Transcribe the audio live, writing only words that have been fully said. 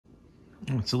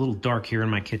Oh, it's a little dark here in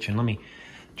my kitchen. Let me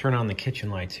turn on the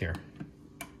kitchen lights here.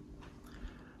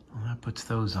 Well, that puts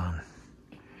those on.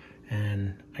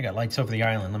 And I got lights over the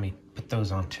island. Let me put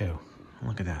those on too.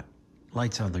 Look at that.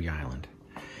 Lights on the island.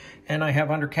 And I have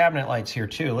under cabinet lights here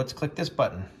too. Let's click this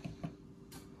button.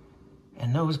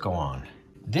 And those go on.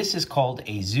 This is called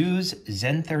a Zooz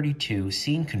ZEN32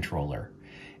 Scene Controller.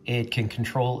 It can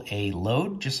control a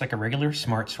load just like a regular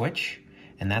smart switch.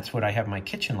 And that's what I have my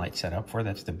kitchen light set up for.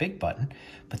 That's the big button.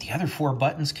 But the other 4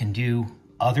 buttons can do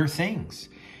other things.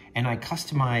 And I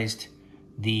customized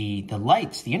the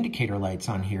lights, the indicator lights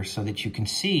on here so that you can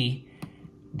see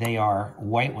they are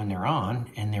white when they're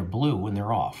on and they're blue when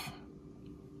they're off.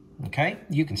 Okay?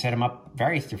 You can set them up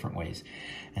various different ways.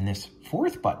 And this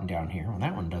 4th button down here, well,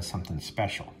 that one does something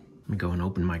special. Let me go and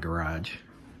open my garage.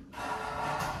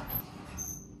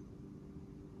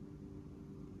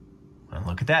 And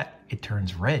look at that. It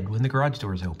turns red when the garage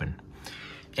door is open.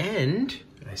 And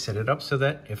I set it up so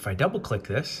that if I double click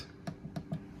this,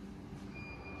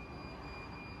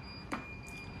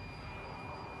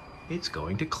 it's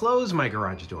going to close my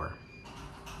garage door.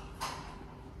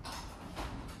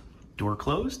 Door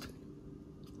closed,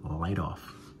 light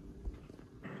off.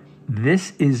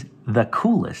 This is the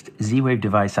coolest Z-Wave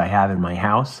device I have in my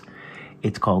house.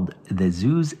 It's called the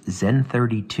Zooz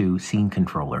ZEN32 Scene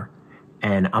Controller.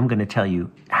 And I'm gonna tell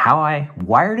you how I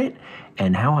wired it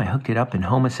and how I hooked it up in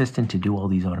Home Assistant to do all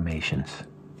these automations.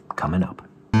 Coming up.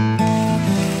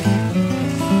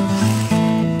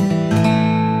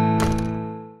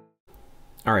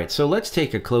 All right, so let's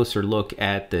take a closer look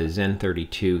at the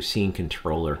ZEN32 Scene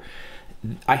Controller.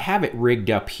 I have it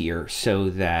rigged up here so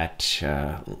that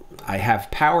I have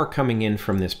power coming in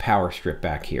from this power strip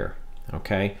back here,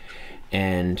 okay?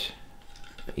 And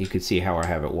you can see how I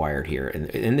have it wired here.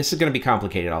 And this is gonna be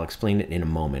complicated, I'll explain it in a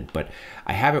moment, but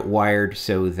I have it wired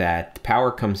so that the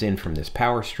power comes in from this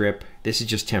power strip. This is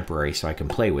just temporary so I can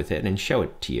play with it and show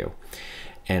it to you.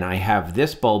 And I have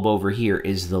this bulb over here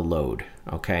is the load,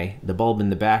 okay? The bulb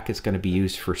in the back is gonna be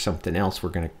used for something else. We're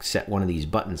gonna set one of these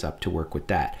buttons up to work with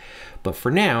that. But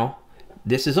for now,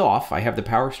 this is off. I have the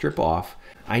power strip off.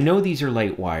 I know these are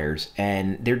light wires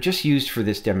and they're just used for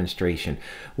this demonstration.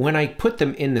 When I put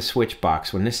them in the switch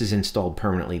box, when this is installed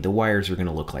permanently, the wires are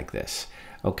gonna look like this,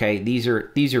 okay? These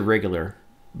are regular,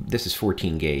 this is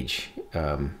 14 gauge,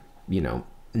 you know,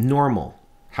 normal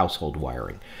household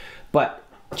wiring. But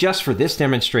just for this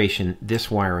demonstration, this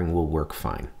wiring will work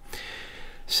fine.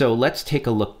 So let's take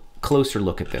a closer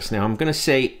look at this. Now I'm gonna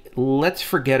say, let's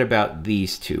forget about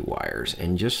these 2 wires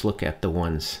and just look at the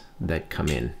ones that come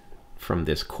in from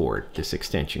this cord, this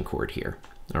extension cord here.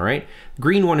 All right,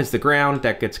 green one is the ground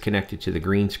that gets connected to the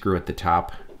green screw at the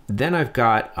top. Then I've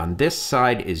got on this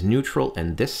side is neutral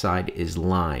and this side is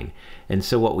line. And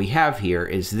so what we have here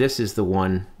is this is the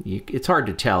one, it's hard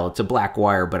to tell, it's a black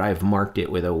wire, but I've marked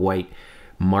it with a white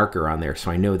marker on there so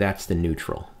I know that's the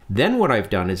neutral. Then what I've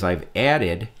done is I've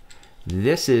added,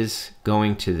 this is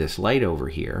going to this light over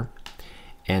here,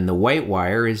 and the white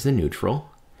wire is the neutral,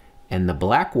 and the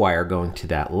black wire going to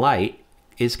that light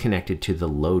is connected to the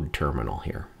load terminal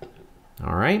here.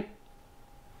 All right?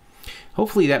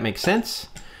 Hopefully that makes sense.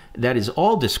 That is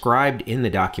all described in the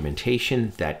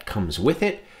documentation that comes with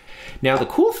it. Now the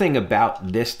cool thing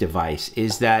about this device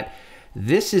is that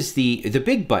this is the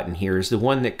big button here is the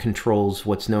one that controls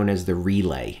what's known as the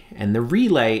relay. And the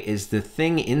relay is the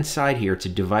thing inside here. It's a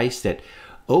device that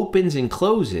opens and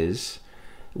closes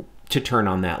to turn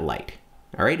on that light.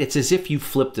 All right, it's as if you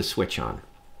flip the switch on.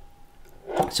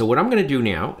 So what I'm gonna do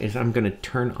now is I'm gonna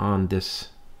turn on this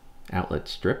outlet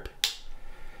strip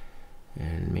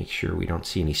and make sure we don't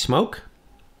see any smoke.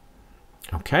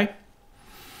 Okay.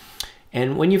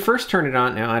 And when you first turn it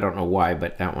on, now I don't know why,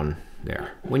 but that one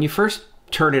there. When you first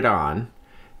turn it on,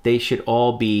 they should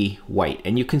all be white.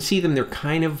 And you can see them, they're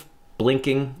kind of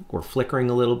blinking or flickering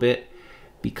a little bit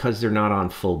because they're not on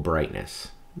full brightness.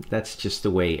 That's just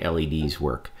the way LEDs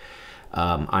work.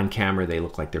 On camera, they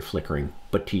look like they're flickering,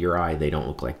 but to your eye, they don't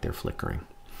look like they're flickering.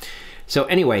 So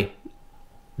anyway,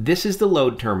 this is the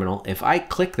load terminal. If I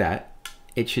click that,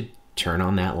 it should turn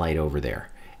on that light over there.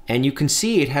 And you can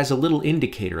see it has a little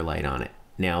indicator light on it.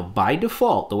 Now, by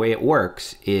default, the way it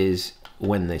works is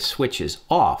when the switch is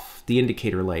off, the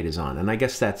indicator light is on. And I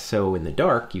guess that's so in the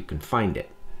dark, you can find it.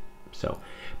 So,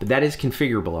 but that is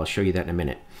configurable. I'll show you that in a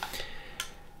minute.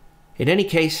 In any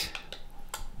case,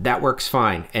 that works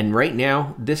fine. And right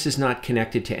now, this is not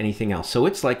connected to anything else. So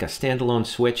it's like a standalone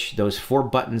switch. Those 4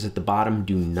 buttons at the bottom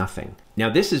do nothing. Now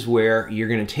this is where you're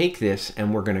gonna take this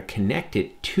and we're gonna connect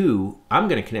it to, I'm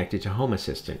gonna connect it to Home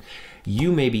Assistant.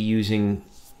 You may be using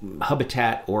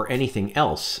Habitat or anything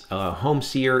else, Home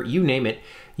Seer, you name it.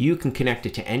 you can connect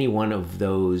it to any one of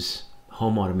those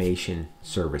home automation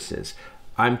services.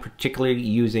 I'm particularly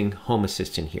using Home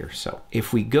Assistant here. So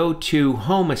if we go to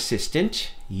Home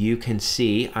Assistant, you can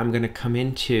see I'm going to come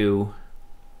into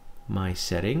my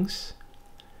settings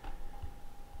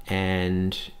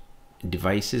and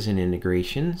devices and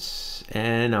integrations,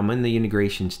 and I'm in the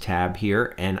integrations tab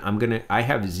here, and I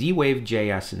have Z-Wave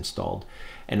JS installed,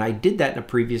 and I did that in a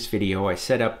previous video. I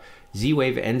set up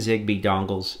Z-Wave and Zigbee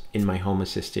dongles in my Home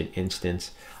Assistant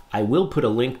instance. I will put a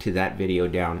link to that video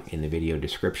down in the video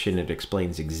description. It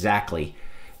explains exactly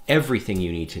everything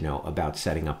you need to know about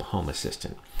setting up Home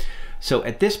Assistant. So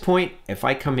at this point, if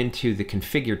I come into the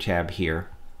Configure tab here,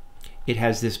 it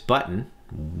has this button.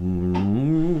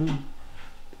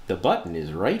 The button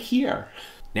is right here.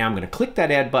 Now I'm going to click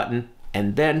that Add button,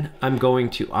 and then I'm going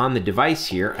to, on the device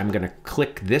here, I'm going to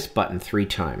click this button 3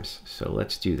 times. So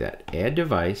let's do that. Add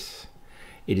device.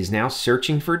 It is now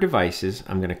searching for devices.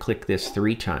 I'm going to click this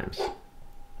 3 times.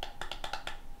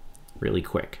 Really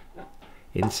quick,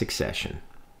 in succession.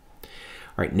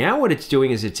 All right, now what it's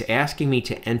doing is it's asking me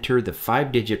to enter the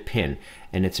 5-digit PIN,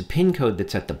 and it's a PIN code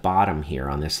that's at the bottom here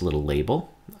on this little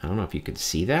label. I don't know if you can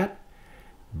see that,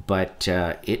 but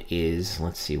it is,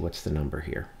 let's see, what's the number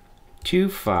here?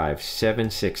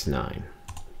 25769.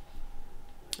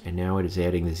 And now it is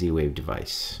adding the Z-Wave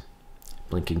device.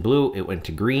 Blinking blue, it went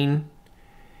to green.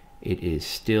 It is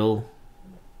still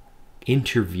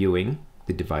interviewing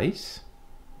the device.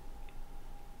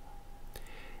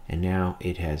 And now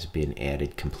it has been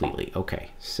added completely.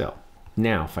 Okay, so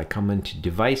now if I come into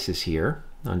devices here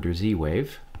under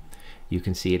Z-Wave, you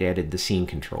can see it added the scene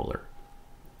controller.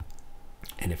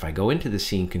 And if I go into the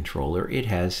scene controller, it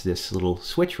has this little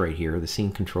switch right here. The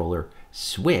scene controller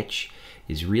switch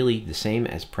is really the same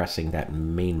as pressing that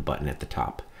main button at the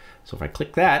top. So if I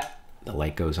click that, the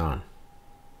light goes on.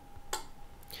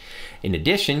 In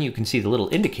addition, you can see the little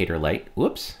indicator light.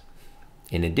 Whoops.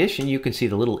 In addition, you can see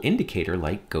the little indicator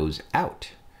light goes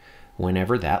out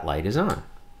whenever that light is on.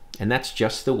 And that's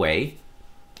just the way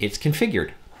it's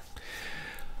configured.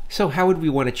 So how would we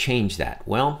want to change that?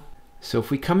 Well, so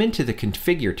if we come into the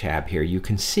Configure tab here, you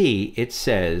can see it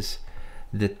says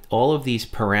that all of these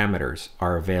parameters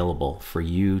are available for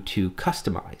you to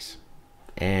customize.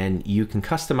 And you can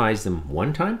customize them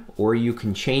one time, or you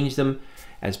can change them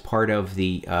as part of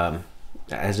the,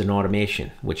 as an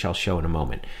automation, which I'll show in a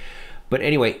moment. But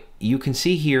anyway, you can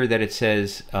see here that it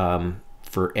says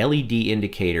for LED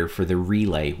indicator for the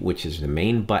relay, which is the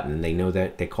main button, they know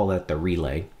that, they call that the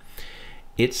relay.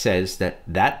 It says that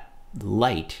that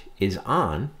light is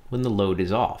on when the load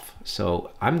is off.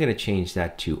 So I'm going to change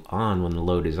that to on when the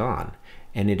load is on.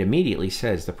 And it immediately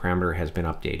says the parameter has been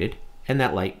updated and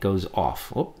that light goes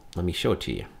off. Oh, let me show it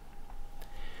to you.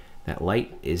 That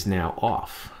light is now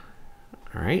off.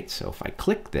 All right, so if I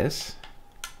click this,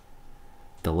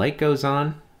 the light goes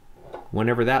on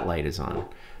whenever that light is on.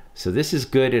 So this is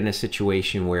good in a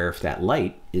situation where if that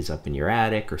light is up in your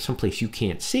attic or someplace you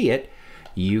can't see it,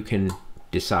 you can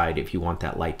decide if you want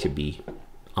that light to be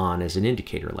on as an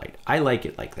indicator light. I like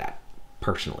it like that,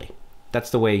 personally. That's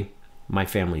the way my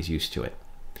family's used to it.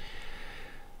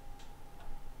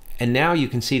 And now you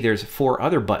can see there's 4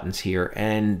 other buttons here,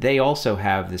 and they also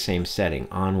have the same setting,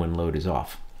 on when load is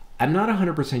off. I'm not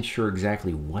 100% sure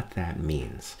exactly what that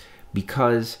means,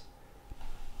 because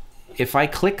if I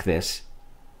click this,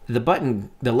 the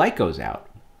light goes out,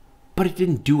 but it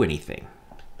didn't do anything.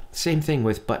 Same thing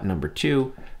with button number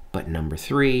 2, button number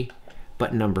 3,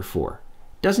 button number 4.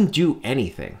 Doesn't do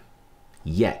anything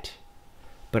yet,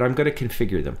 but I'm going to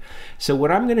configure them. So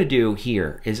what I'm going to do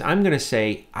here is I'm going to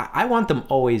say I want them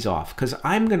always off because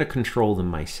I'm going to control them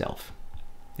myself.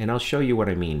 And I'll show you what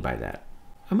I mean by that.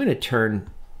 I'm going to turn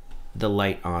the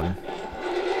light on,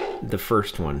 the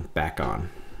first one back on.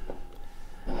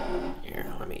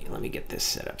 Here, let me get this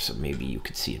set up so maybe you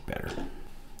could see it better.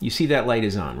 You see that light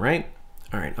is on, right?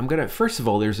 All right, I'm gonna, first of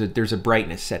all, there's a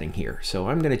brightness setting here. So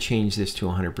I'm gonna change this to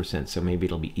 100% so maybe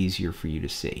it'll be easier for you to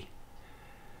see.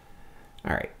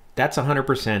 All right, that's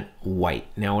 100% white.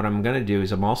 Now what I'm gonna do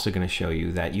is I'm also gonna show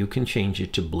you that you can change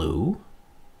it to blue.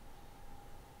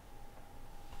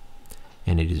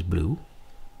 And it is blue.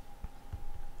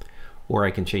 Or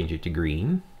I can change it to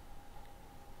green.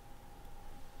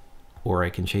 Or I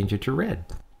can change it to red.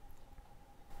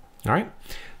 All right,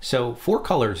 so 4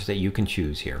 colors that you can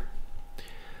choose here.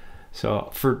 So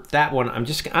for that one, I'm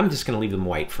just gonna leave them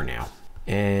white for now.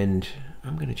 And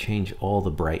I'm gonna change all the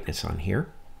brightness on here.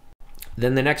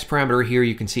 Then the next parameter here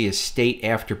you can see is state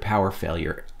after power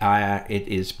failure. It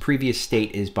is previous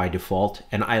state is by default,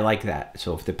 and I like that.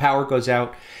 So if the power goes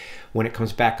out, when it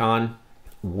comes back on,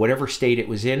 whatever state it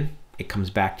was in, it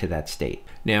comes back to that state.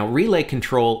 Now, relay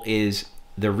control is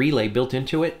the relay built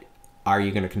into it. Are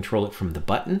you going to control it from the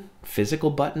button, physical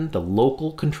button? The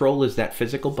local control is that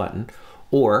physical button,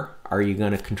 or are you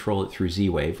going to control it through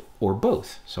Z-Wave, or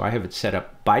both? So I have it set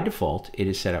up by default. It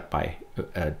is set up by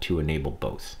to enable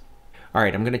both. All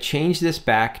right, I'm going to change this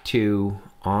back to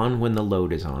on when the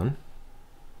load is on.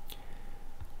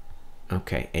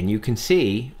 Okay, and you can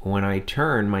see when I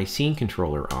turn my scene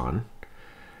controller on,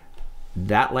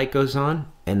 that light goes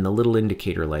on and the little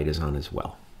indicator light is on as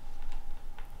well.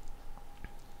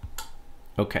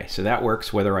 Okay, so that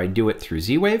works whether I do it through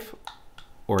Z-Wave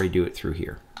or I do it through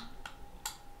here.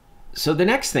 So the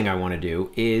next thing I want to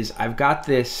do is I've got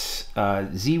this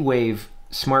Z-Wave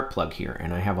smart plug here,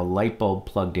 and I have a light bulb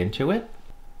plugged into it.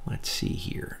 Let's see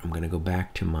here. I'm going to go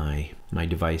back to my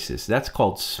devices. That's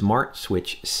called Smart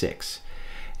Switch 6.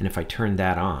 And if I turn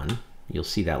that on, you'll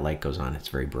see that light goes on. It's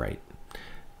very bright.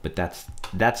 But that's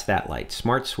that light,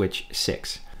 Smart Switch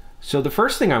 6. So the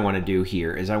first thing I want to do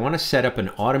here is I want to set up an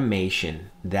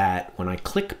automation that when I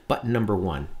click button number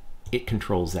 1, it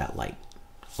controls that light.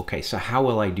 Okay, so how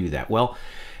will I do that? Well,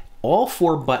 all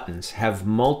 4 buttons have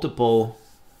multiple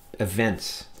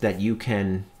events that you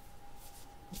can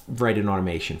write an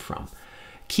automation from.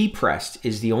 Key pressed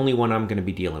is the only one I'm going to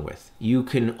be dealing with. You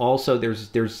can also, there's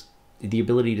the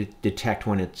ability to detect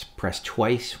when it's pressed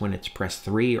twice, when it's pressed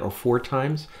 3 or 4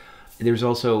 times. There's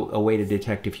also a way to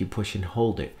detect if you push and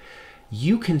hold it.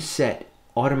 You can set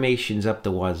automations up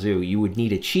the wazoo. You would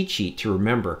need a cheat sheet to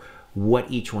remember what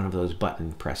each one of those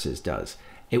button presses does.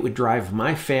 It would drive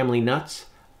my family nuts.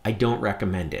 I don't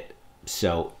recommend it.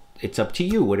 So it's up to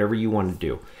you, whatever you want to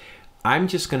do. I'm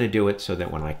just going to do it so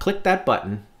that when I click that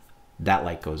button, that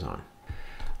light goes on.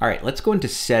 All right, let's go into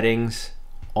settings,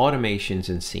 automations,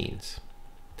 and scenes.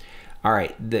 All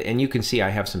right, and you can see I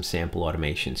have some sample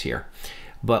automations here.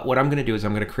 But what I'm going to do is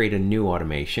I'm going to create a new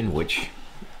automation, which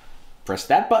press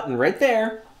that button right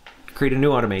there, create a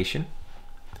new automation.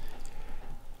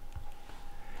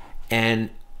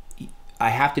 And I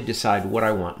have to decide what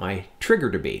I want my trigger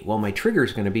to be. Well, my trigger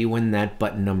is going to be when that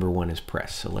button number 1 is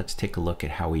pressed. So let's take a look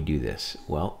at how we do this.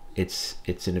 Well, it's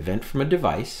an event from a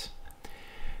device.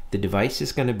 The device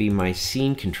is going to be my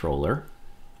scene controller.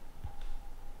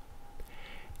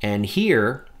 And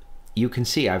here you can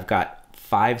see I've got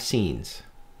 5 scenes.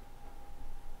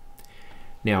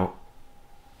 Now,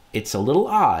 it's a little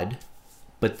odd,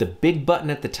 but the big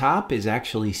button at the top is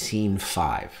actually scene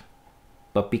 5.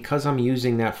 But because I'm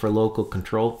using that for local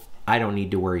control, I don't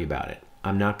need to worry about it.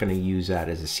 I'm not going to use that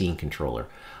as a scene controller.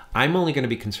 I'm only going to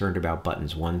be concerned about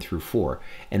buttons 1 through 4,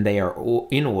 and they are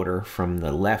in order from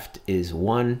the left is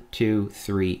 1, 2,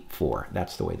 3, 4.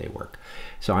 That's the way they work.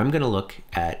 So I'm going to look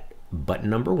at button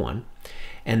number 1,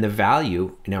 and the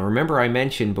value, now remember I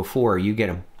mentioned before, you get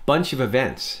a bunch of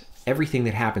events. Everything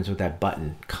that happens with that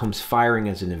button comes firing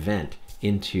as an event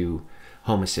into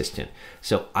Home Assistant.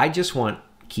 So I just want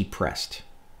key pressed.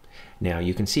 Now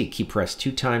you can see key pressed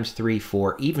 2 times, 3,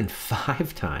 4, even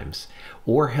 5 times,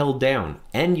 or held down.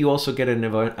 And you also get an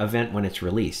event when it's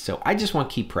released. So I just want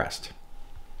key pressed.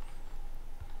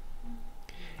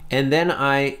 And then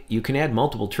you can add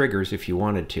multiple triggers if you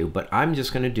wanted to, but I'm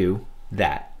just going to do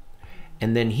that.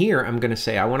 And then here I'm going to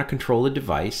say I want to control the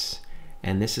device,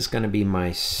 and this is going to be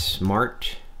my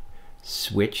Smart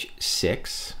Switch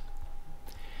 6.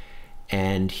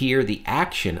 And here the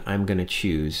action I'm going to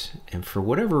choose, and for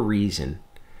whatever reason,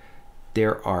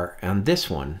 there are, on this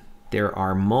one, there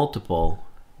are multiple,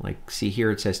 like see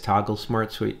here it says toggle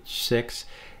Smart Switch 6,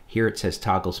 here it says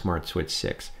toggle Smart Switch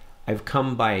 6. I've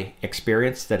come by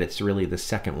experience that it's really the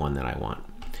second one that I want.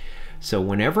 So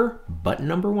whenever button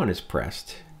number 1 is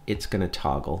pressed, it's going to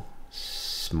toggle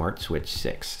Smart Switch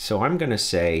 6. So I'm going to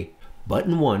say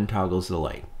button 1 toggles the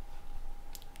light.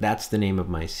 That's the name of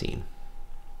my scene.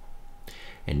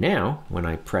 And now, when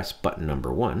I press button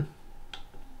number 1,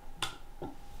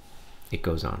 it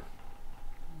goes on.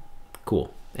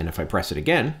 Cool. And if I press it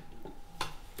again,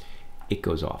 it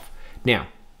goes off. Now,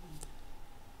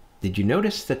 did you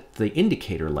notice that the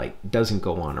indicator light doesn't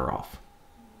go on or off?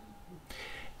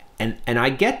 And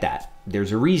I get that.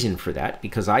 There's a reason for that,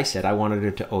 because I said I wanted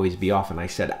it to always be off, and I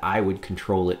said I would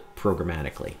control it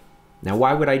programmatically. Now,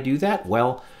 why would I do that?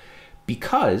 Well,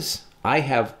 because I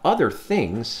have other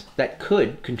things that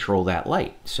could control that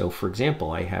light. So for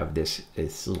example, I have this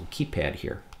little keypad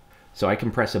here. So I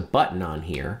can press a button on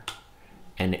here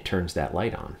and it turns that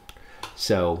light on.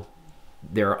 So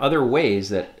there are other ways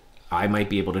that I might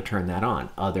be able to turn that on.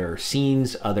 Other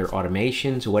scenes, other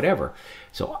automations, whatever.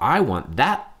 So I want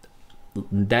that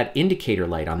indicator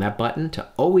light on that button to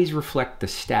always reflect the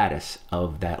status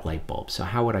of that light bulb. So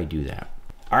how would I do that?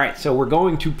 All right, so we're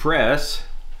going to press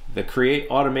the Create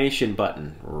Automation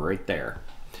button right there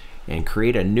and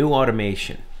create a new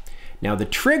automation. Now the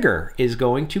trigger is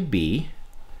going to be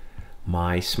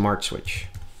my smart switch.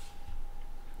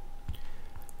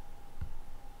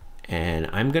 And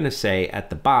I'm going to say at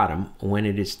the bottom, when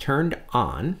it is turned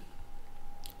on,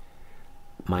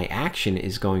 my action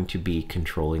is going to be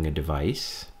controlling a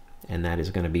device, and that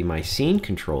is going to be my scene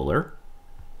controller.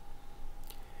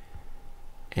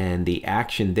 And the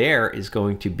action there is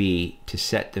going to be to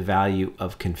set the value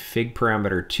of config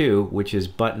parameter 2, which is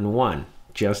button 1.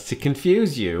 Just to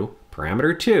confuse you,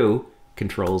 parameter 2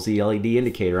 controls the LED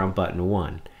indicator on button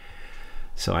 1.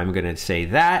 So I'm going to say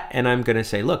that, and I'm going to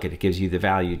say, look, it gives you the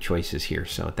value choices here.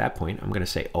 So at that point, I'm going to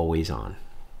say always on.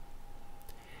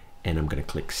 And I'm going to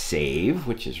click save,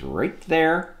 which is right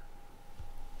there.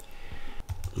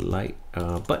 Light,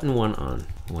 button 1 on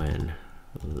when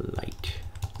light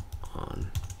on.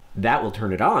 That will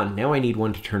turn it on. Now I need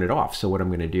one to turn it off. So what I'm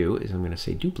going to do is I'm going to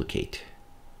say duplicate.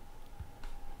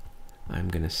 I'm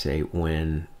going to say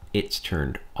when it's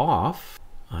turned off,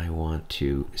 I want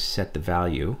to set the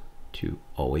value to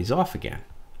always off again.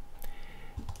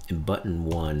 And button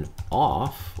 1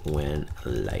 off when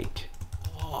light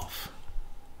off.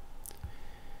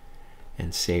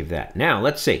 And save that. Now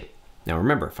let's see. Now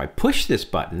remember, if I push this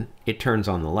button, it turns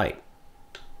on the light.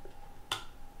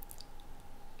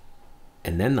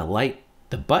 And then the light,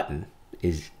 the button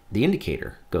is, the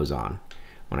indicator goes on.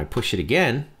 When I push it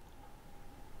again,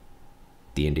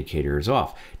 the indicator is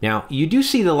off. Now you do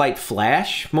see the light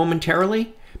flash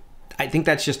momentarily. I think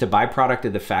that's just a byproduct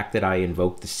of the fact that I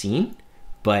invoked the scene,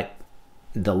 but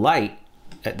the light,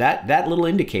 that little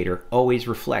indicator always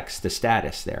reflects the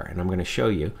status there. And I'm going to show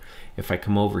you, if I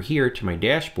come over here to my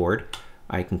dashboard,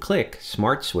 I can click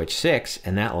Smart Switch 6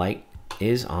 and that light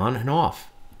is on and off.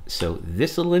 So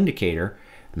this little indicator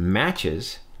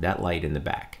matches that light in the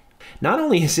back. Not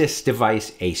only is this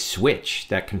device a switch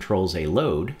that controls a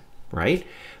load, right?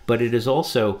 But it is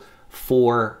also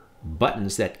 4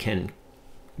 buttons that can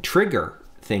trigger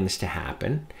things to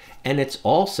happen. And it's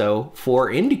also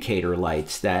 4 indicator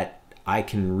lights that I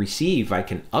can receive. I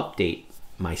can update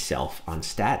myself on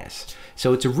status.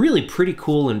 So it's a really pretty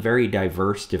cool and very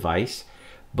diverse device.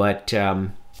 But,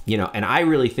 you know, and I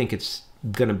really think it's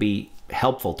going to be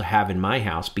helpful to have in my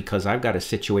house, because I've got a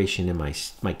situation in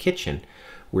my kitchen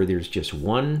where there's just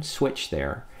one switch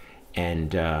there,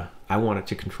 and I want it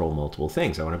to control multiple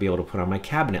things. I want to be able to put on my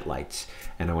cabinet lights,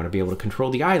 and I want to be able to control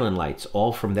the island lights,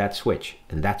 all from that switch,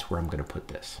 and that's where I'm going to put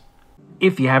this.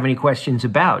 If you have any questions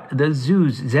about the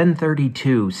Zooz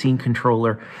ZEN32 Scene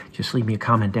Controller, just leave me a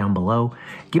comment down below.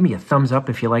 Give me a thumbs up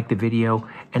if you like the video,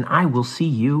 and I will see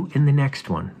you in the next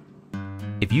one.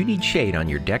 If you need shade on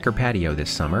your deck or patio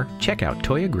this summer, check out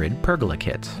Toya Grid Pergola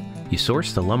Kits. You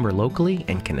source the lumber locally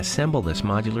and can assemble this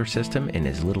modular system in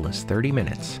as little as 30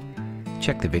 minutes.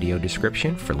 Check the video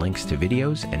description for links to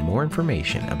videos and more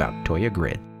information about Toya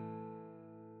Grid.